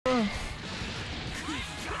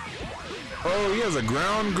Oh, he has a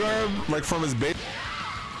ground grab like from his base.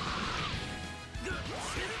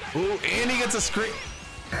 Oh, and he gets a screen.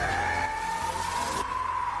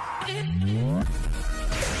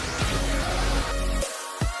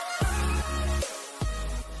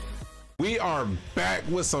 We are back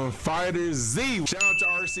with some FighterZ. Shout out to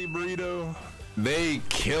RC Burrito. They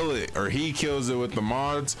kill it, or he kills it with the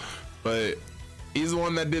mods, but he's the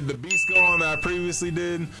one that did the beast go on that I previously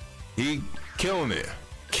did. He killing it.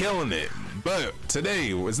 But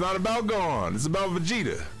today it's not about Gohan, it's about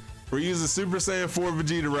Vegeta. We're using Super Saiyan 4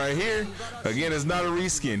 Vegeta right here. Again, it's not a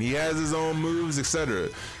reskin. He has his own moves, etc.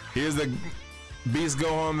 Here's the Beast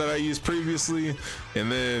Gohan that I used previously, and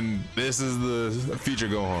then this is the future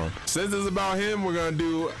Gohan. Since it's about him,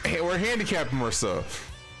 we're handicapping ourselves.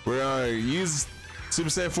 We're gonna use Super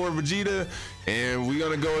Saiyan 4 Vegeta, and we're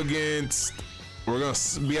gonna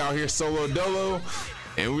be out here solo dolo,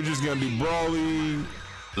 and we're just gonna do Brawly,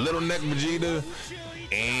 Little Neck Vegeta,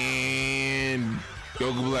 and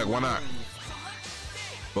Goku Black. Why not?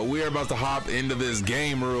 But we are about to hop into this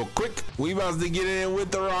game real quick. We about to get in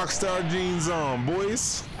with the Rockstar jeans on,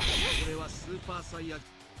 boys.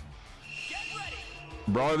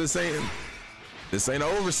 Bro, this ain't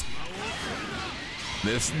over.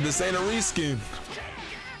 This ain't a reskin.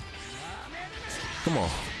 Come on.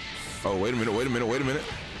 Oh, wait a minute.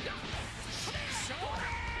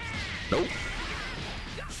 Nope.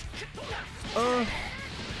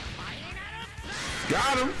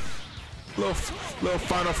 Got him. Little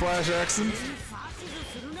final flash action.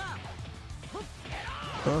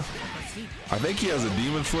 I think he has a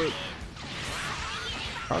demon flip.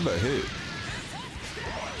 How'd that hit?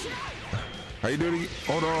 How you doing?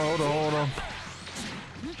 Hold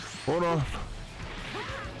on.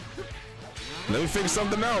 Let me figure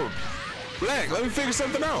something out. Black, let me figure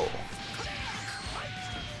something out.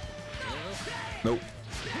 Nope.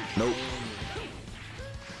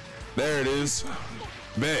 There it is.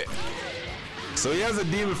 Bet. So he has a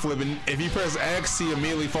demon flip, and if you press X, he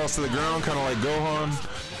immediately falls to the ground, kind of like Gohan.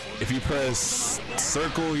 If you press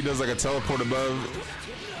circle, he does like a teleport above.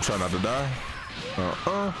 Try not to die.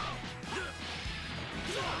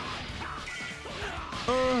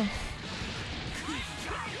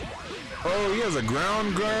 Oh, he has a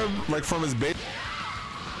ground grab like from his base.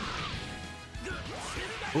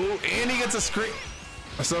 Oh, and he gets a screen.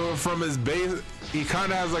 So from his base, he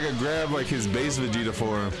kind of has like a grab like his base Vegeta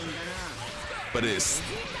for him, but it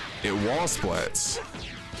wall splats.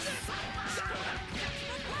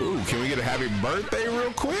 Ooh, can we get a happy birthday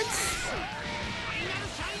real quick?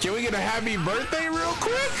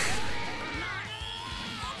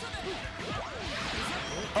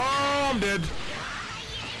 Oh, I'm dead.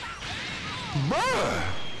 Bruh.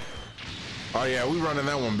 Oh yeah, we running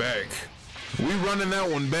that one back,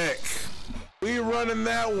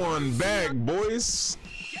 boys.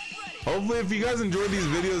 Hopefully, if you guys enjoyed these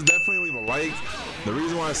videos, definitely leave a like. The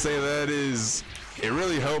reason why I say that is it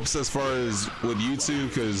really helps as far as with YouTube,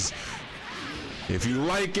 because if you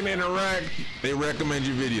like and interact, they recommend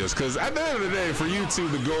your videos. Because at the end of the day, for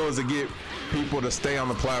YouTube, the goal is to get people to stay on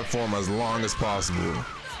the platform as long as possible.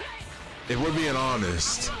 If we're being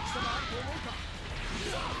honest.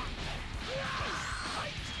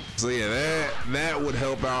 So yeah, that would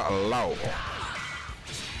help out a lot.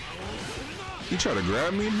 You try to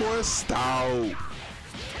grab me, boy? Stop.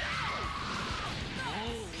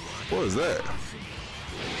 What is that?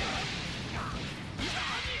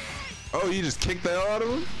 Oh, you just kicked the hell out of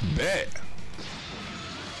him? Bet.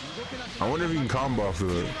 I wonder if you can combo off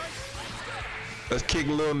of it. Let's kick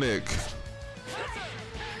Lil Nick.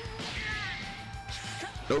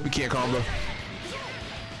 Nope, you can't combo.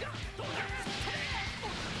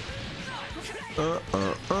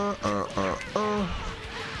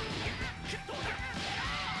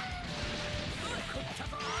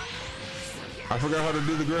 I forgot how to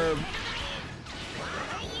do the grab.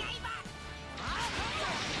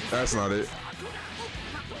 That's not it.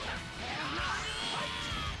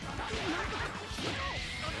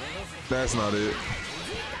 That's not it.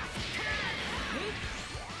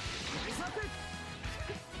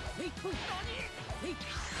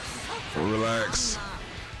 Relax.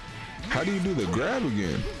 How do you do the grab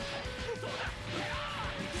again?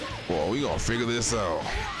 Well, we gonna figure this out.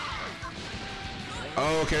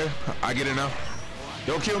 Oh, okay. I get it now.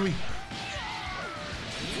 Don't kill me.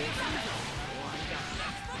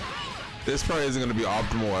 This probably isn't gonna be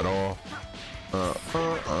optimal at all.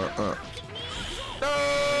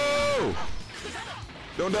 No!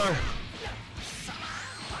 Don't die.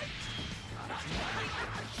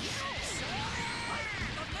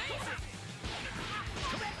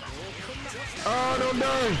 Oh, don't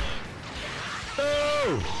die.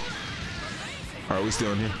 No! All right, we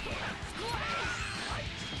still in here.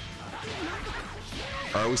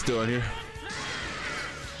 All right, we still in here.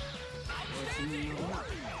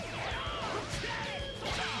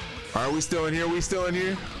 All right, we still in here. We still in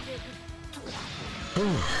here.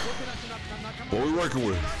 What we working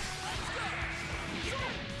with?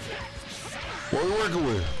 What we working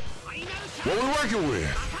with? What we working with?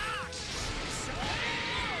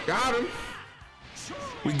 Got him.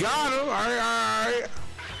 We got him. All right, all right.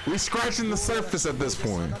 We scratching the surface at this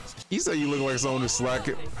point. You say you look like someone who's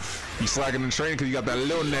slacking. You slacking in training because you got that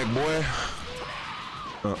little neck, boy.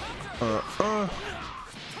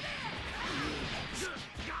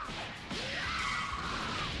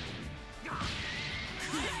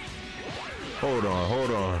 Hold on, hold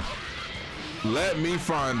on. Let me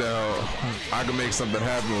find out I can make something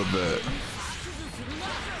happen with that.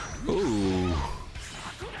 Ooh.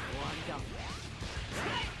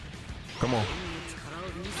 Come on.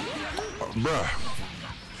 Bruh.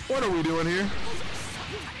 What are we doing here?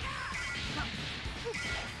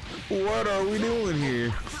 What are we doing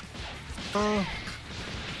here? I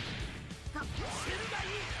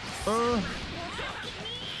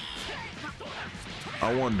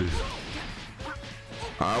wonder.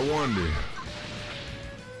 I wonder.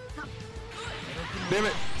 Damn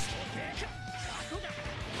it.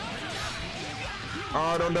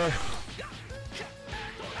 Oh, don't die.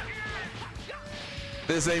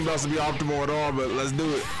 This ain't about to be optimal at all, but let's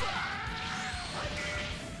do it.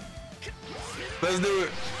 Let's do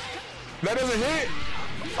it. That doesn't hit.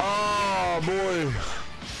 Oh, boy.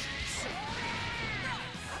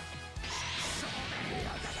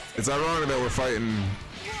 It's ironic that we're fighting.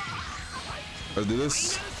 Let's do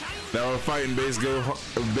this. Now we're fighting base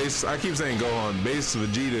Gohan. Base. I keep saying Gohan. Base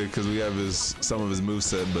Vegeta because we have some of his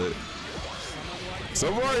moveset, but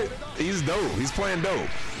so far he's dope. He's playing dope.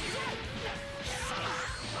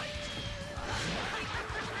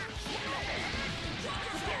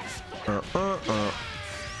 All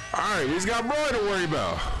right, we just got Broly to worry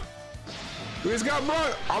about. We just got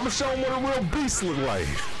Broly. I'm gonna show him what a real beast look like.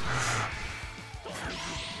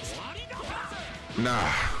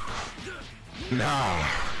 Nah. Nah.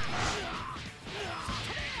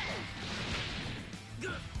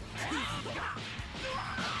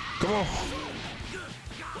 Come on.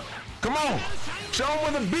 Come on. Show him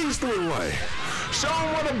what a beast look like. Show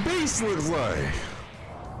him what a beast looks like.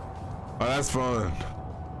 Oh, that's fun.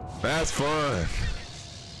 That's fun.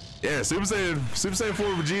 Yeah, Super Saiyan 4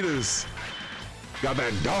 Vegeta's got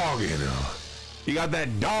that dog in him. He got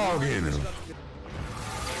that dog in him.